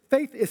this.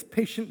 Faith is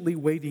patiently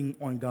waiting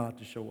on God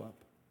to show up.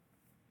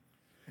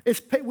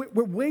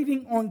 We're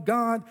waiting on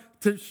God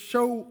to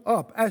show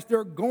up. As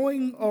they're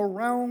going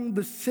around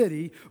the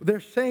city, they're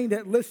saying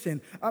that,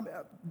 listen,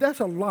 that's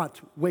a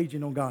lot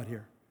waging on God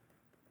here.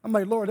 I'm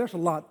like, Lord, there's a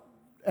lot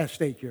at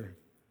stake here.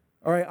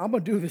 All right, I'm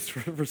going to do this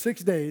for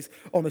 6 days.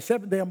 On the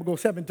seventh day, I'm going to go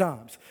 7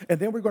 times. And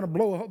then we're going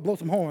to blow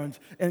some horns.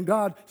 And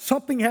God,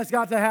 something has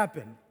got to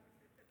happen.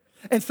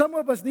 And some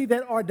of us need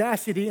that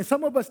audacity, and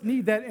some of us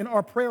need that in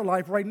our prayer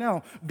life right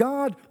now.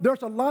 God,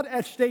 there's a lot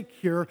at stake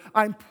here.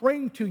 I'm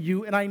praying to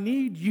you, and I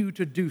need you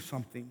to do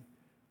something.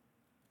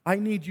 I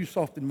need you to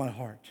soften my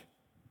heart.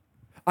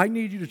 I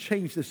need you to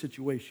change this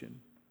situation.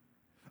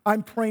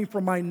 I'm praying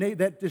for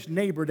this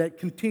neighbor that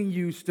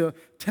continues to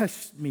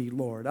test me,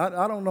 Lord.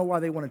 I don't know why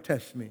they want to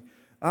test me.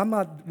 I'm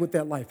not with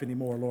that life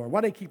anymore, Lord.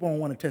 Why they keep on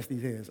wanting to test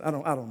these hands? I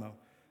don't know.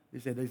 They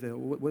said,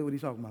 what are you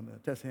talking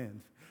about? Test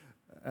hands.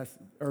 That's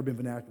urban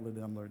vernacular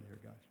that I'm learning here,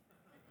 guys.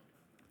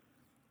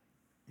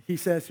 He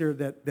says here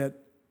that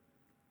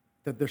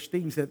there's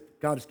things that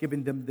God has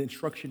given them the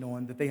instruction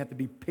on, that they have to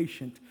be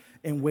patient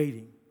and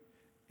waiting.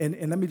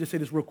 And let me just say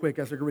this real quick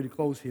as I get ready to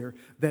close here,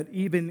 that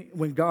even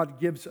when God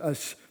gives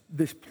us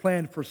this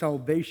plan for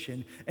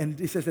salvation,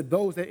 and it says that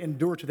those that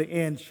endure to the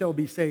end shall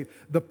be saved,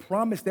 the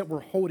promise that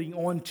we're holding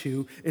on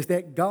to is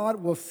that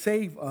God will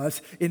save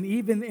us, and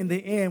even in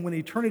the end, when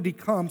eternity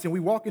comes and we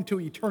walk into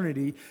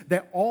eternity,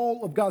 that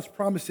all of God's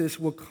promises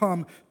will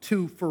come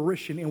to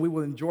fruition and we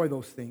will enjoy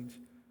those things.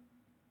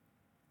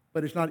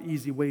 But it's not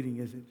easy waiting,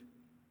 is it?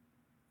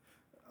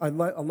 I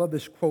love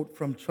this quote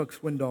from Chuck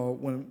Swindoll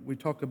when we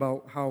talk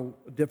about how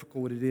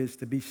difficult it is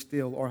to be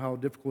still or how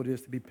difficult it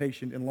is to be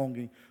patient and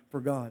longing for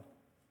God.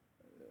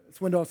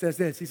 Swindoll says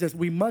this. He says,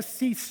 we must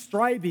cease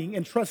striving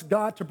and trust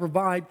God to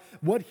provide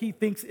what he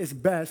thinks is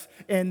best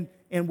and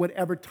in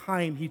whatever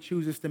time he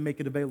chooses to make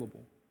it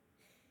available.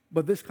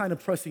 But this kind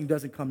of trusting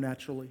doesn't come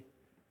naturally.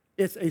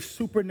 It's a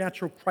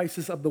supernatural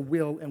crisis of the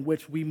will in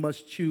which we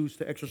must choose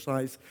to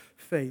exercise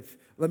faith.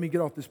 Let me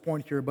get off this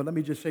point here, but let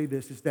me just say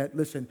this, is that,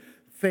 listen,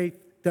 faith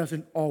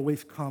doesn't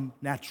always come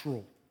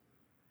natural.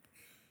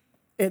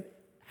 It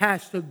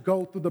has to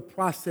go through the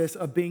process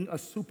of being a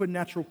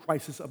supernatural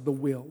crisis of the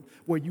will,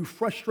 where you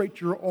frustrate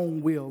your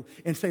own will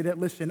and say that,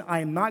 listen, I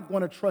am not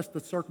going to trust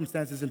the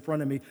circumstances in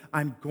front of me.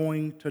 I'm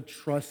going to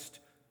trust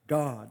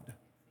God.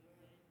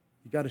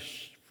 You got to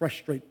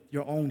frustrate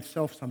your own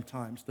self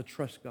sometimes to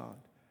trust God.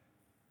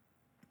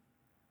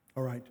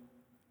 All right.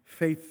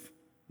 Faith,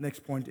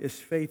 next point, is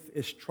faith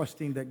is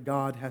trusting that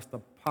God has the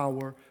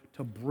power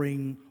to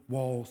bring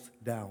walls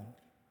down.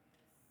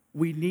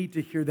 We need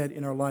to hear that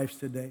in our lives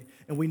today,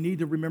 and we need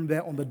to remember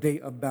that on the day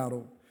of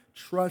battle.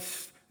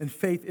 Trust and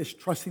faith is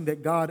trusting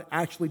that God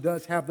actually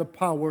does have the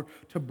power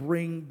to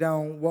bring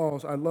down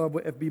walls. I love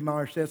what F.B.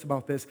 Meyer says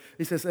about this.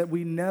 He says that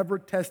we never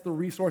test the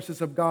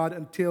resources of God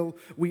until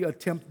we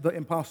attempt the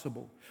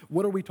impossible.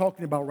 What are we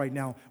talking about right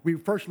now? We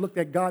first looked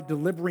at God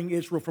delivering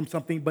Israel from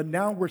something, but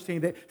now we're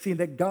seeing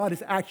that God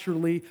is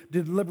actually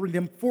delivering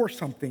them for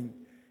something.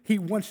 He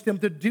wants them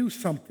to do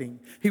something.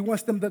 He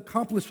wants them to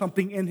accomplish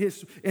something in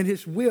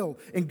his will.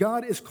 And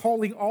God is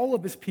calling all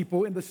of his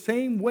people in the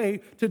same way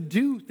to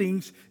do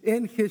things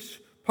in his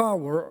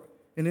power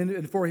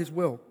and for his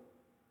will.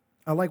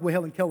 I like what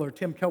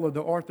Tim Keller,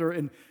 the author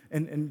and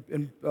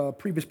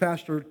previous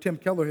pastor, Tim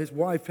Keller, his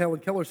wife,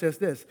 Helen Keller, says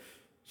this.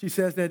 She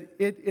says that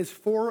it is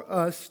for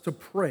us to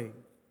pray.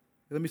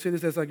 Let me say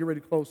this as I get ready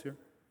to close here.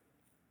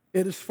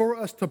 It is for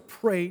us to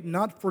pray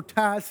not for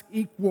tasks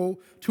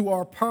equal to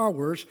our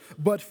powers,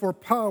 but for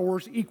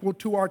powers equal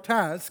to our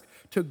task,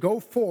 to go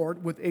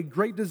forward with a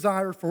great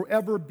desire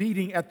forever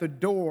beating at the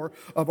door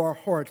of our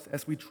hearts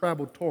as we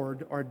travel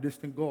toward our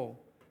distant goal.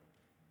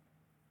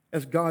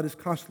 As God is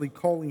constantly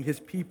calling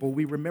his people,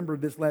 we remember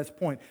this last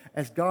point.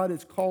 As God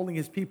is calling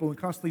his people and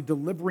constantly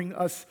delivering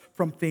us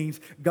from things,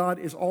 God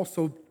is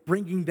also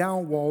bringing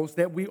down walls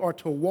that we are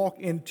to walk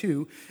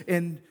into.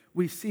 And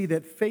we see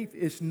that faith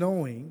is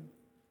knowing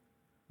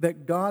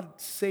that God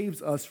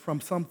saves us from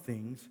some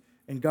things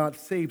and God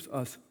saves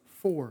us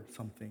for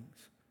some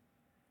things.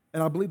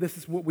 And I believe this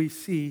is what we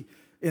see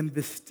in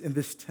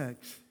this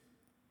text.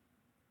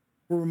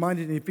 We're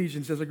reminded in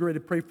Ephesians, as I get ready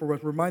to pray for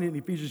us, we're reminded in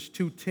Ephesians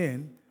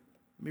 2:10,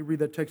 let me read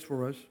that text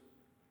for us,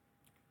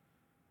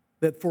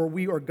 that for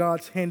we are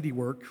God's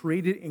handiwork,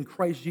 created in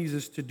Christ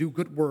Jesus to do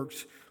good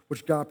works,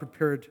 which God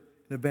prepared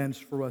in advance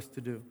for us to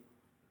do.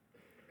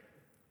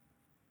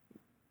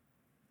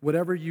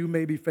 Whatever you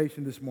may be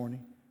facing this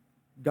morning,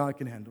 God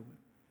can handle it.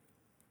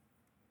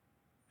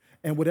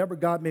 And whatever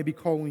God may be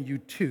calling you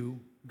to,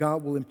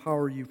 God will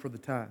empower you for the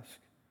task.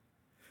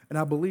 And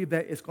I believe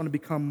that it's going to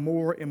become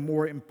more and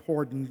more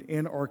important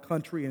in our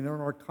country and in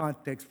our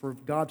context for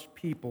God's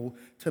people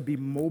to be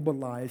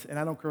mobilized, and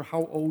I don't care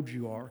how old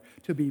you are,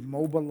 to be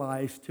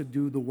mobilized to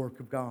do the work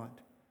of God.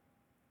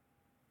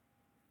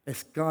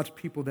 It's God's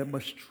people that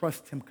must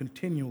trust him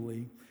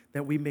continually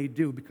that we may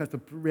do, because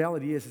the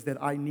reality is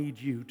that I need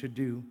you to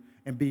do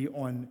and be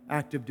on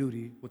active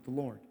duty with the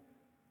Lord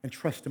and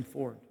trust him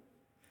for it.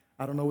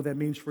 I don't know what that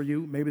means for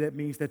you. Maybe that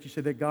means that you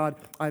said that, God,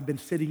 I've been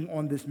sitting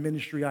on this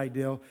ministry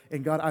ideal,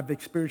 and God, I've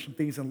experienced some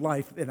things in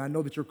life, and I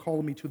know that you're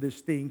calling me to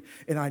this thing,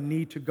 and I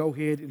need to go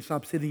ahead and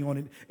stop sitting on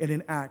it and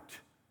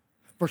enact.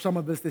 For some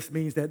of us, this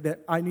means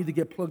that I need to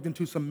get plugged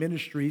into some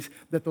ministries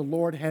that the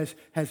Lord has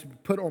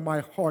put on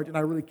my heart, and I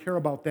really care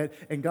about that,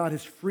 and God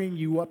is freeing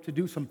you up to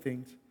do some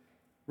things,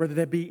 whether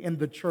that be in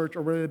the church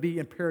or whether it be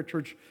in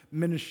parachurch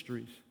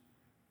ministries.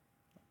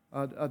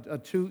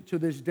 To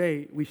this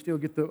day, we still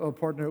get to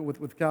partner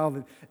with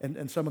Cal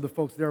and some of the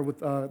folks there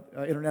with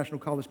International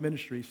College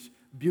Ministries.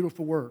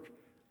 Beautiful work.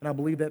 And I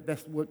believe that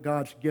that's what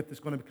God's gift is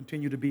going to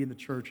continue to be in the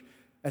church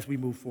as we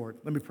move forward.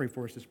 Let me pray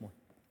for us this morning.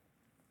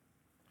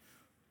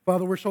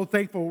 Father, we're so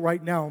thankful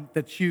right now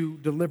that you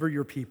deliver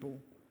your people.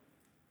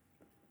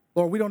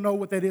 Lord, we don't know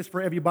what that is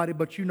for everybody,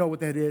 but you know what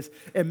that is.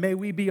 And may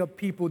we be a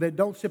people that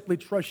don't simply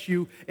trust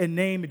you in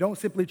name, don't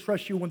simply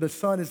trust you when the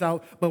sun is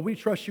out, but we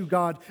trust you,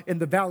 God, in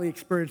the valley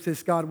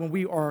experiences, God, when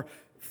we are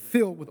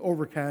filled with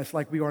overcast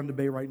like we are in the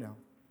bay right now.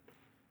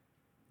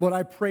 Lord,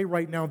 I pray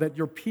right now that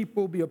your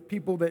people be a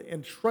people that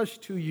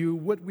entrust to you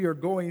what we are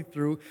going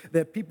through,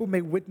 that people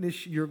may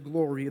witness your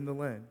glory in the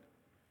land.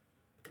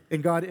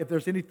 And God, if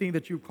there's anything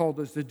that you've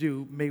called us to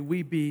do, may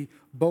we be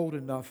bold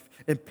enough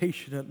and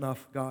patient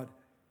enough, God,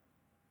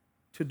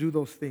 to do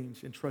those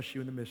things and trust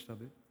you in the midst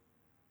of it.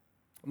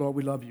 Lord,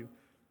 we love you.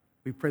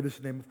 We pray this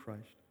in the name of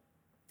Christ.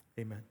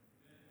 Amen.